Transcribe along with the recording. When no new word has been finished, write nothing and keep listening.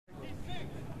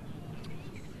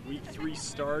Week 3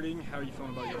 starting. How are you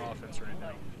feeling about your offense right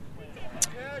now?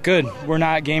 Good. We're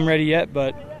not game ready yet,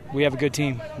 but we have a good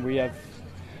team. We have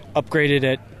upgraded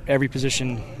at every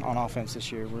position on offense this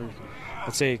year.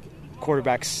 Let's say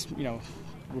quarterback's,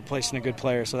 replacing a good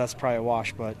player, so that's probably a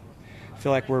wash, but I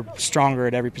feel like we're stronger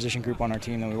at every position group on our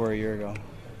team than we were a year ago.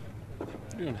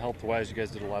 Doing health-wise, you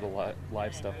guys did a lot of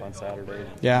live stuff on Saturday.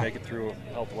 Yeah. Make it through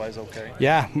health-wise okay?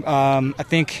 Yeah. I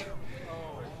think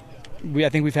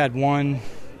we've had one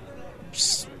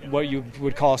what you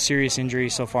would call a serious injury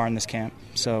so far in this camp.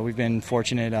 So we've been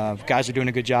fortunate. Guys are doing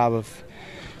a good job of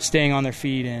staying on their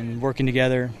feet and working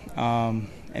together.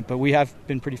 But we have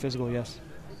been pretty physical, yes.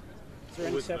 Is there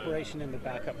any separation in the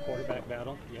backup quarterback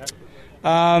battle yet?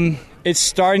 It's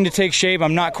starting to take shape.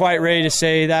 I'm not quite ready to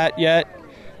say that yet.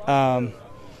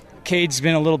 Cade's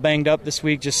been a little banged up this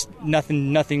week. Just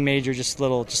nothing major. Just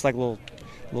little,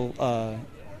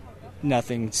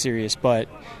 nothing serious. But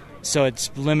so it's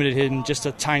limited him just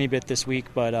a tiny bit this week.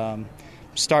 But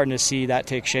starting to see that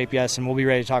take shape, yes, and we'll be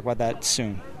ready to talk about that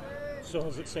soon. So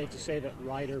is it safe to say that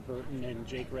Ryder, Burton, and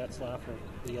Jake Retzlaff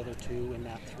are the other two in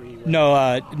that three?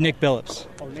 No, Nick Billups.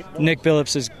 Oh, Nick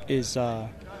Billups is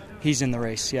he's in the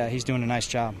race. Yeah, he's doing a nice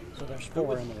job. So there's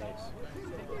 4 in the race.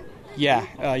 Yeah.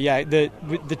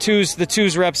 The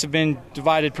twos reps have been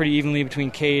divided pretty evenly between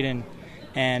Cade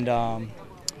and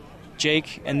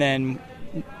Jake, and then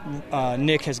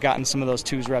Nick has gotten some of those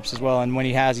twos reps as well. And when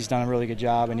he has, he's done a really good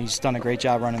job, and he's done a great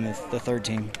job running the third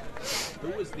team. Who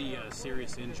was the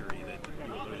serious injury that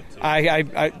you alluded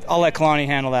to? I'll let Kalani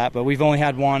handle that, but we've only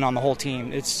had one on the whole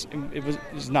team. It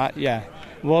was not. Yeah.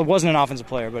 Well, it wasn't an offensive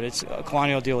player, but it's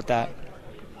Kalani will deal with that.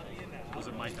 Was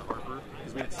it Micah Harper?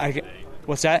 'Cause we didn't see him today.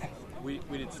 What's that? We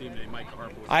didn't see him today. Micah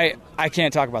Harper. I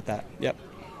can't talk about that. Yep.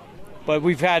 But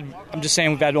I'm just saying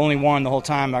we've had only one the whole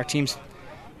time. Our team's,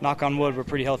 knock on wood, we're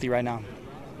pretty healthy right now.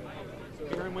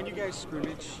 Aaron, when you guys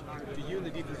scrimmage, do you and the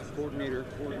defensive coordinator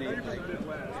coordinate like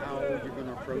how you're going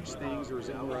to approach things, or is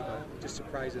it more of a just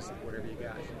surprise us with whatever you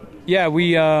got? Yeah,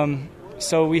 we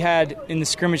had in the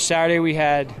scrimmage Saturday we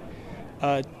had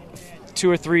 2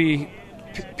 or 3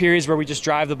 periods where we just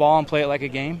drive the ball and play it like a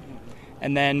game,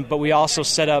 but we also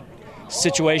set up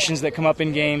situations that come up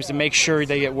in games to make sure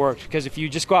they get worked, because if you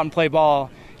just go out and play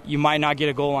ball, you might not get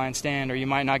a goal line stand, or you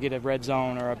might not get a red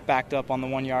zone or a backed up on the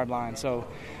 1 yard line. So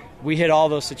we hit all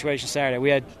those situations Saturday.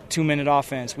 We had 2-minute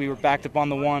offense. We were backed up on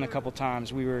the 1 a couple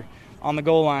times. We were on the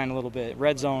goal line a little bit,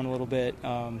 red zone a little bit.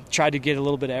 Tried to get a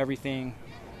little bit of everything.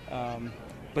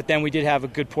 But then we did have a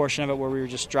good portion of it where we were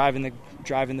just driving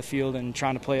the field and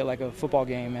trying to play it like a football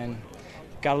game, and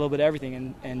got a little bit of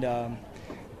everything. And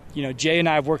Jay and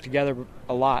I have worked together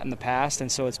a lot in the past,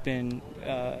 and so it's been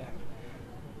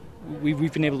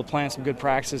we've been able to plan some good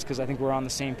practices because I think we're on the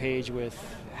same page with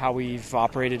how we've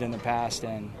operated in the past,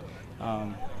 and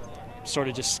sort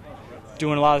of just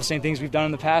doing a lot of the same things we've done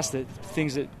in the past,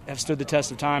 things that have stood the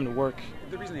test of time to work.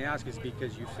 The reason I ask is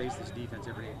because you face this defense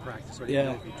every day in practice. So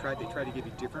yeah. They try to give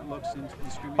you different looks in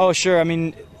scrimmage? Oh, sure. I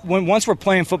mean, once we're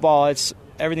playing football,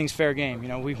 everything's fair game.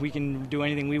 We can do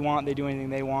anything we want. They do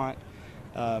anything they want.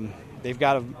 They've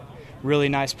got a really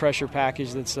nice pressure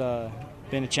package that's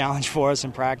been a challenge for us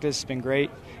in practice. It's been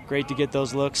great to get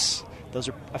those looks. I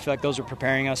feel like those are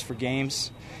preparing us for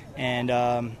games, and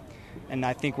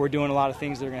I think we're doing a lot of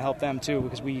things that are going to help them too,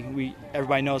 because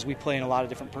everybody knows we play in a lot of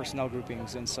different personnel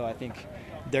groupings, and so I think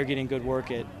they're getting good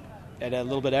work at a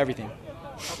little bit of everything.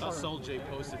 Jay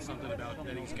posted something about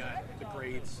that he's got the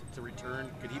grades to return.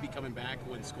 Could he be coming back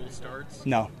when school starts?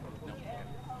 No.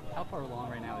 How far along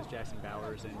right now is Jackson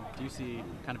Bowers, and do you see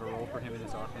kind of a role for him in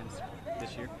his offense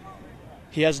this year?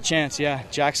 He has a chance, yeah.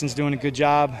 Jackson's doing a good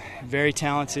job, very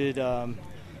talented.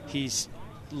 He's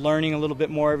learning a little bit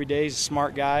more every day. He's a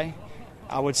smart guy.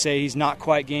 I would say he's not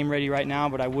quite game ready right now,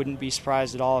 but I wouldn't be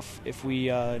surprised at all if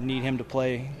we need him to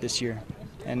play this year.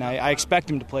 And I expect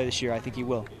him to play this year. I think he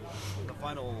will. The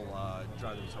final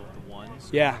drive that we saw with the ones,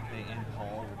 yeah. They and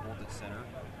Paul were both at center.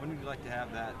 When would you like to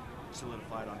have that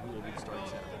solidified on who will be the starting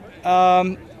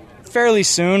center? Fairly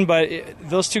soon, but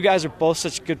those two guys are both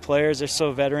such good players. They're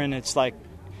so veteran. It's like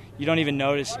you don't even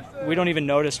notice. We don't even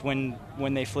notice when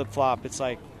they flip-flop. It's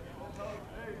like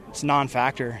it's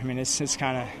non-factor. I mean, it's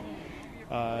kind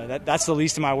of that's the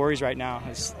least of my worries right now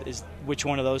is which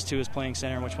one of those two is playing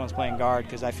center and which one's playing guard,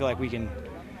 because I feel like we can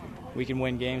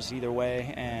win games either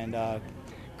way. And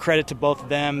credit to both of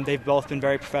them. They've both been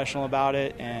very professional about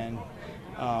it, and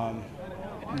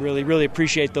really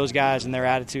appreciate those guys and their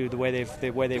attitude, the way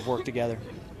they've worked together.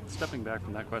 Stepping back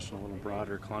from that question a little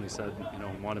broader, Kalani said,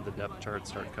 wanted the depth chart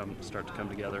start to come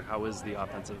together. How is the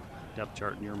offensive depth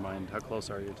chart in your mind? How close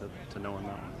are you to knowing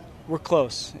that one? We're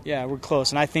close. Yeah, we're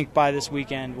close. And I think by this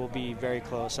weekend we'll be very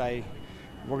close. We're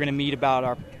going to meet about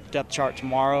our depth chart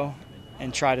tomorrow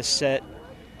and try to set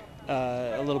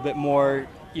a little bit more,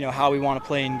 how we want to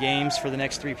play in games for the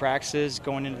next 3 practices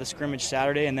going into the scrimmage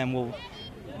Saturday. And then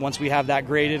once we have that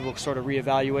graded, we'll sort of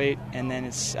reevaluate. And then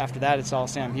after that, it's all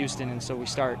Sam Houston. And so we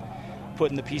start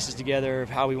putting the pieces together of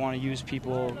how we want to use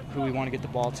people, who we want to get the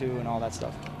ball to, and all that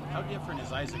stuff. How different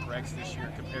is Isaac Rex this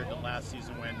year compared to last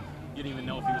season when you didn't even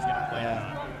know if he was going to play or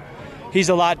not? He's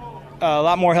a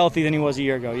lot more healthy than he was a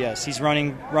year ago. Yes, he's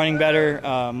running better.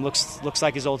 Looks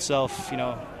like his old self.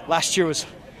 Last year was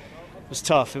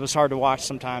tough. It was hard to watch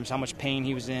sometimes how much pain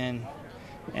he was in,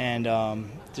 and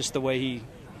just the way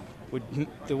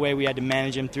we had to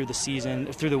manage him through the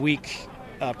season, through the week,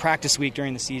 practice week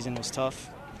during the season was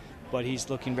tough. But he's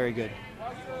looking very good.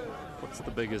 What's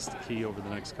the biggest key over the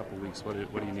next couple of weeks? What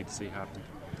do you need to see happen?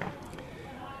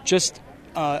 Just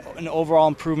an overall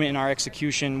improvement in our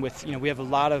execution. We have a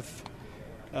lot of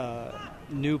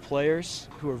new players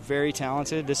who are very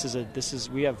talented.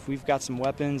 We've got some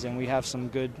weapons and we have some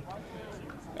good.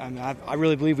 I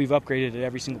really believe we've upgraded at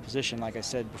every single position, like I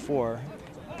said before.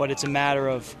 But it's a matter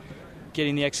of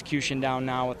getting the execution down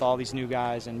now with all these new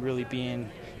guys and really being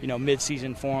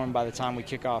mid-season form by the time we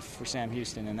kick off for Sam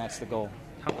Houston, and that's the goal.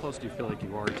 How close do you feel like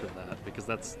you are to that? Because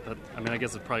I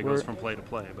guess it probably goes from play to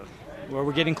play, but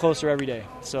we're getting closer every day.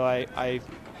 So I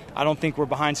don't think we're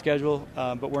behind schedule,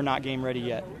 but we're not game ready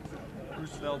yet.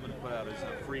 Bruce Feldman put out his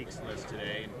freaks list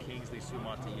today, and Kingsley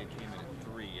Suamataia came in at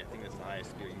 3. I think that's the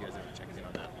highest skill you guys ever checked in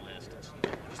on that list. It's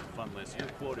just a fun list. You're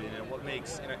quoted in it. What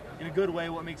makes, in a good way,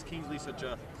 what makes Kingsley such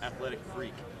a athletic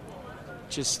freak?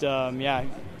 Just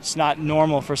it's not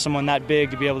normal for someone that big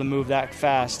to be able to move that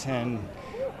fast, and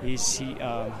it's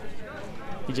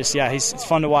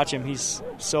fun to watch him. He's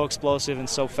so explosive and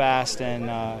so fast, and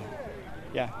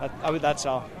that's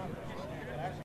all.